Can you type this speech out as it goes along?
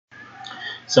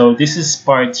So this is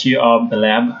part 2 of the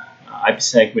lab,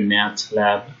 IPsec with NAT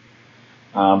lab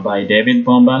by David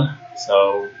Bombal.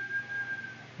 So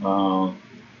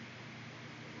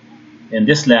in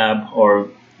this lab or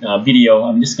video,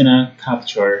 I'm just gonna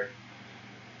capture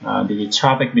the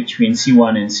traffic between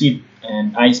C1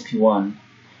 and ISP1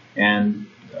 and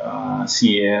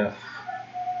see if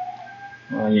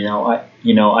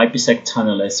IPsec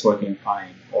tunnel is working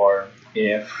fine, or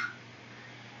if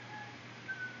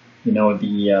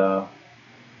the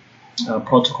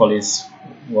protocol is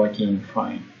working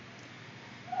fine.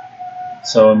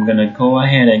 So I'm gonna go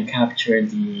ahead and capture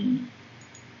the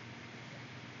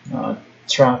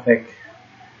traffic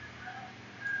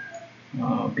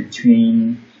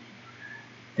between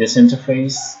these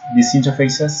interfaces,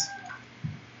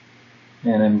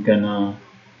 and I'm gonna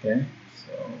so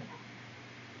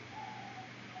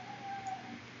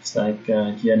it's like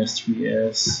GNS3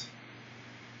 is.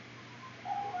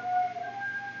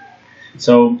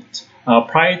 So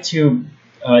prior to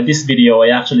this video, I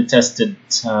actually tested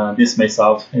this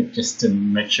myself just to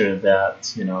make sure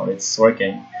that it's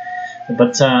working.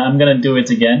 But I'm gonna do it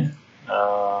again.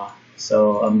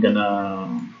 So I'm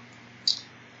gonna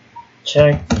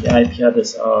check the IP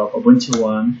address of Ubuntu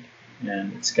 1,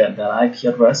 and it's got that IP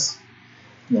address.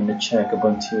 Let me check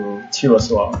Ubuntu 2 as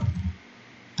well.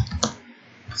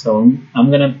 So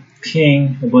I'm gonna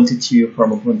ping Ubuntu 2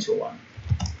 from Ubuntu 1.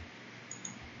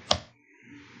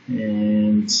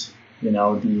 And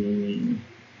the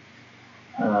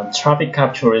traffic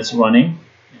capture is running,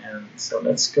 and so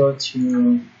let's go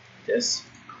to this.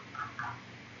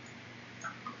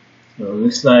 So it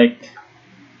looks like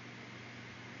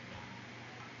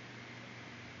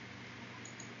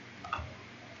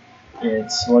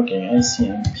it's working.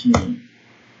 ICMP.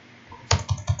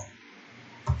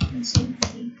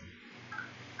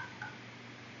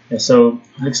 Yeah, so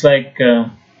it looks like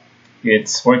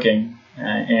it's working.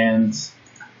 And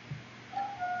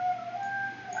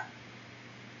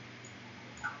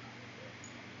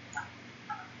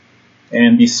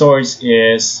the source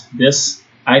is this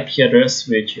IP address,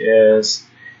 which is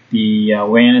the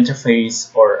WAN interface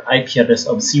or IP address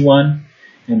of C1,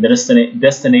 and the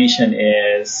destination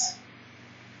is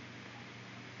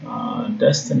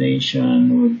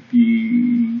destination would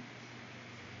be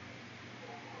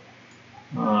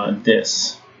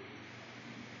this.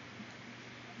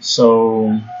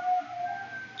 So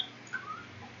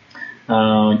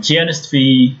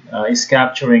GNS3 is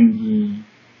capturing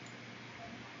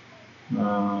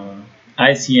the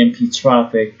ICMP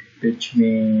traffic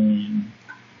between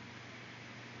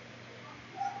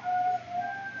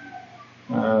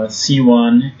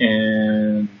C1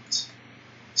 and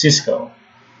Cisco.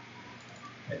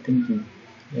 I think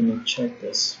let me check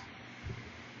this.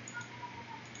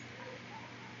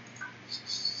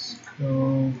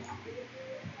 Cisco.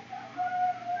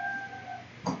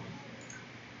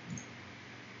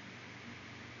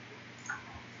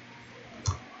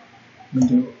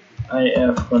 Do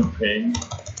ifconfig.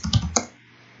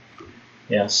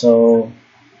 Yeah, so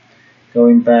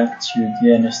going back to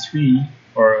DNS3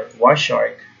 or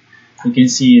Wireshark, you can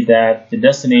see that the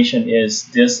destination is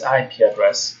this IP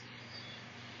address,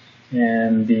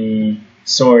 and the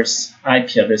source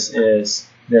IP address is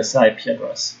this IP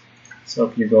address. So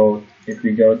if we go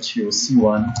to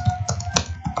C1,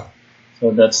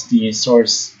 so that's the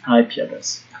source IP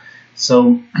address.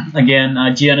 So again,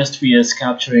 GNS3 is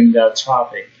capturing that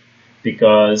traffic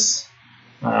because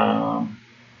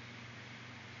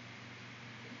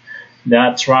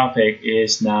that traffic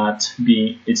is not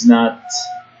going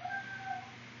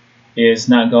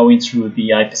through the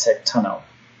IPsec tunnel.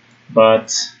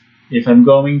 But if I'm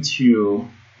going to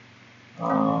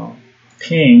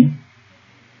ping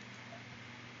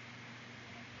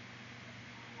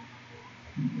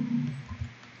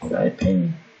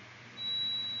ping?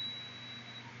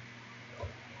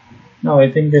 No,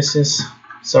 I think this is.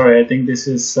 Sorry, I think this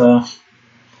is the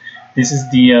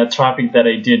traffic that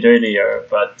I did earlier,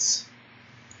 but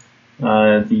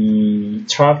the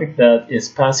traffic that is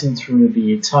passing through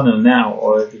the tunnel now,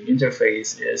 or the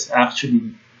interface, is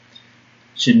actually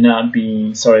should not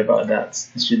be. Sorry about that.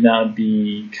 It should not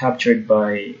be captured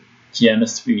by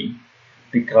GNS3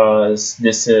 because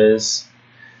this is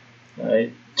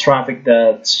traffic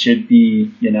that should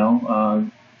be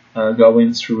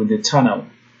going through the tunnel.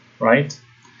 Right,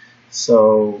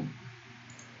 so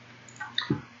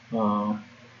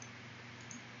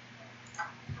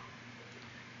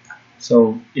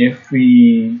if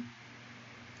we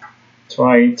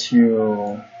try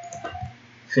to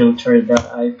filter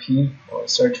that IP or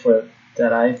search for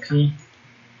that IP,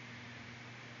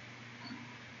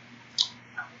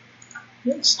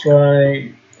 let's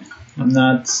try I'm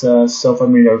not so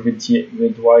familiar with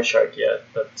Wireshark yet,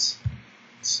 but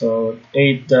so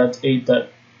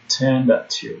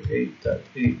 8.8.10.2,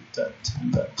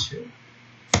 8.8.10.2.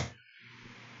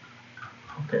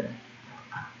 Okay.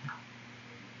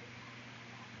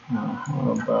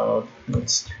 How about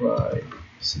let's try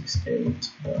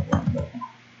 6.8.1.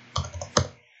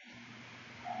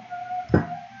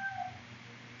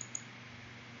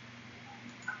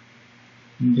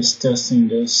 I'm just testing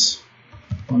this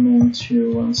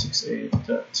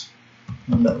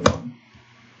 192.168.1.1.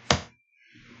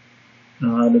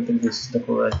 No, I don't think this is the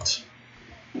correct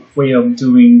way of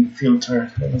doing filter.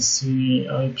 Let me see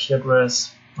IP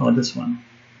address. Oh, this one.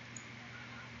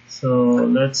 So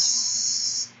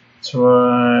let's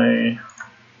try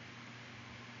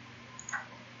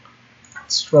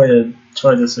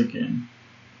this again.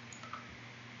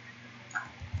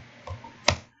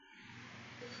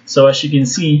 So as you can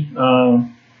see,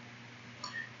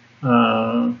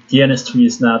 DNS3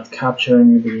 is not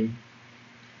capturing the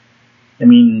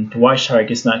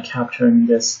Wireshark is not capturing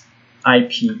this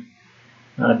IP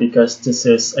because this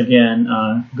is again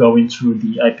going through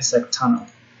the IPsec tunnel.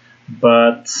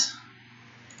 But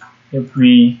if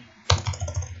we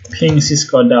ping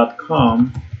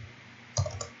cisco.com,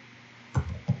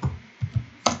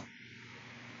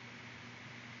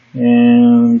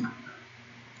 and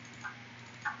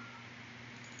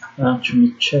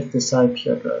actually check this IP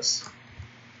address,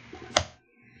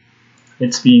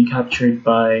 it's being captured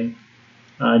by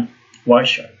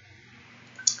Wireshark.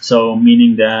 So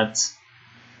meaning that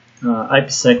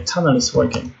IPsec tunnel is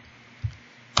working.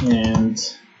 And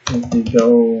if we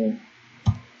go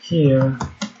here,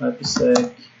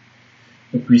 IPsec,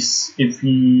 if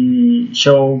we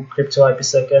show crypto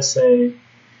IPsec essay,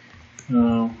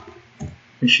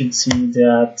 we should see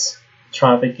that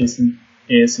traffic is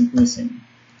increasing.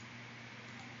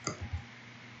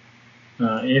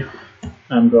 If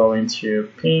I'm going to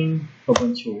ping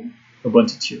Ubuntu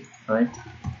 2, right?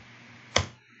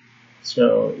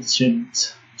 So it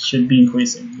should be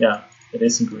increasing. Yeah, it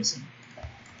is increasing.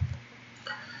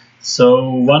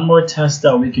 So one more test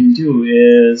that we can do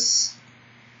is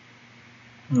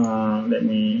let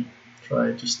me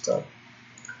try to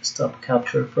stop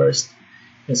capture first.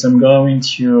 Yes, I'm going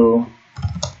to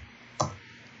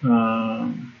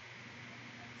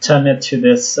telnet to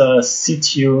this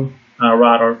C2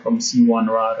 router from C1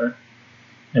 router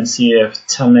and see if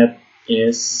telnet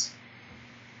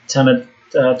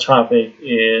traffic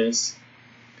is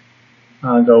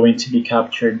going to be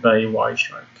captured by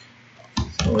Wireshark.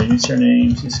 So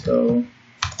username Cisco,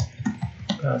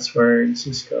 password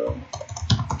Cisco,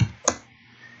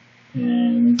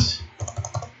 and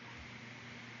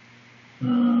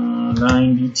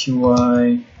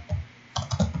 9B2Y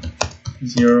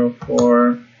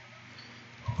 04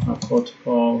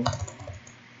 protocol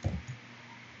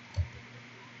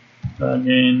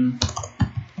plugin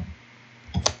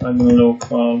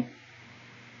local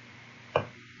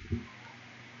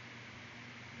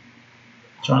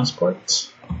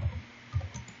transport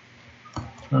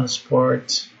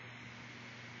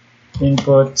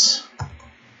input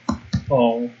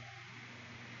all,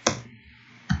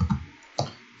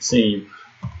 save.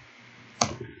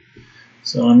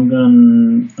 So I'm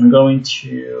going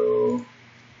to,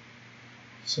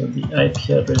 so the IP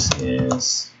address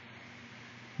is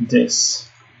this.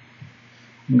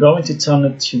 I'm going to turn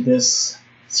it to this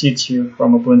C2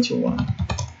 from Ubuntu 1.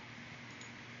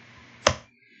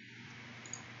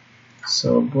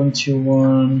 So Ubuntu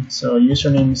 1, so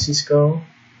username is Cisco.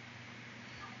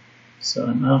 So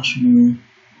I'm actually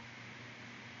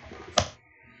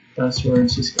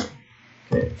password Cisco.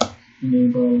 Okay,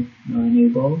 enable, now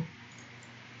enable.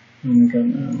 I'm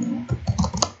gonna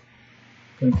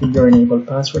configure enable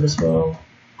password as well.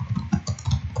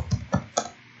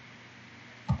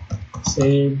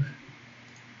 Save.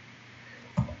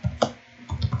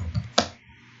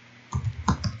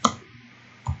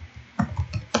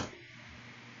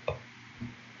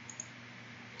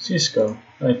 Cisco.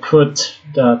 I put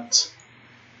that,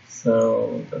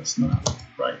 so that's not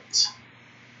right.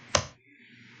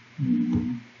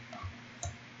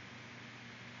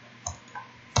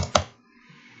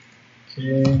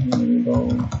 Okay, enable.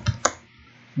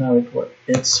 Now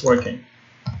it's working.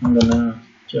 I'm gonna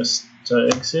just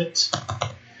exit,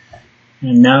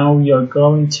 and now we are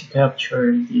going to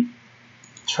capture the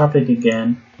traffic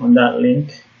again on that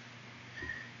link.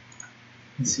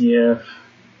 Let's see if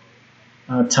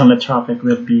telnet traffic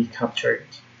will be captured.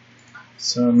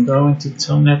 So I'm going to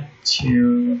telnet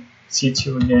to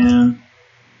C2 again.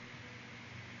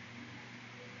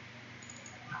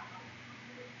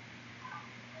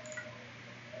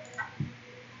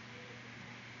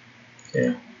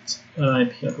 Okay,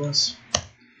 IP address.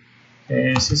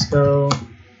 Okay, Cisco.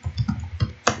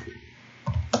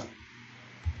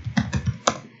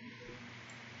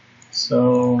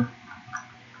 So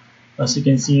as you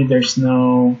can see, there's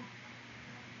no.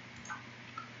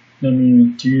 Let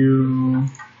me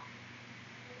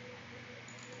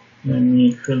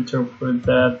filter for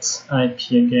that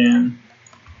IP again.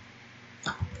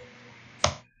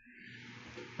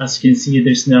 As you can see,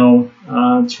 there's no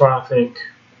traffic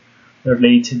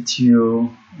related to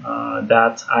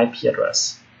that IP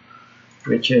address,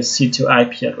 which is C2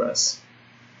 IP address.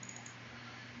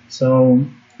 So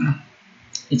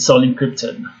it's all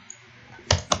encrypted.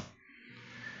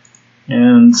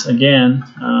 And again,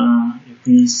 if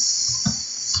we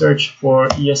search for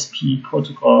ESP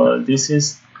protocol, this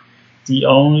is the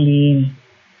only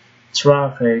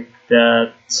traffic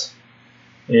that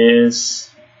is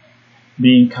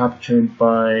being captured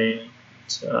by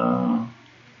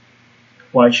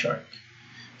Wireshark.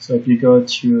 So if you go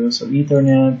to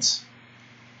Ethernet,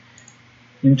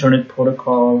 Internet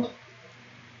Protocol,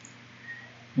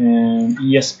 and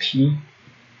ESP,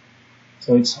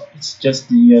 so it's just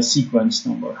the sequence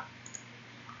number.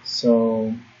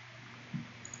 So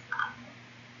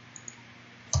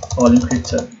all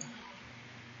encrypted.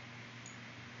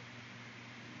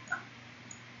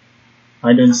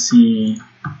 I don't see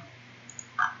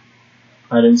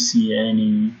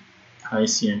any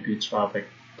ICMP traffic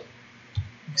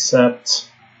except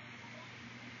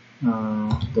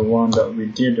the one that we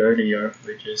did earlier,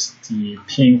 which is the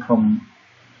ping from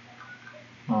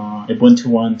Ubuntu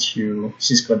One to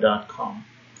cisco.com.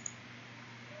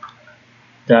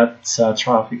 That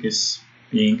traffic is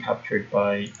being captured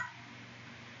by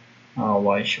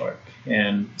Wireshark,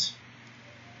 and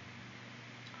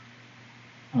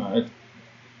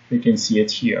we can see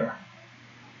it here.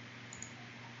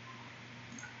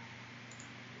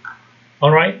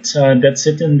 Alright, that's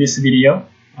it in this video.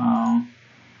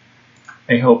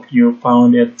 I hope you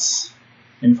found it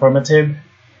informative.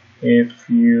 If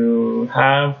you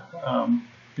have,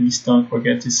 please don't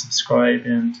forget to subscribe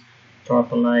and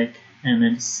drop a like, and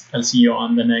I'll see you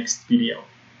on the next video.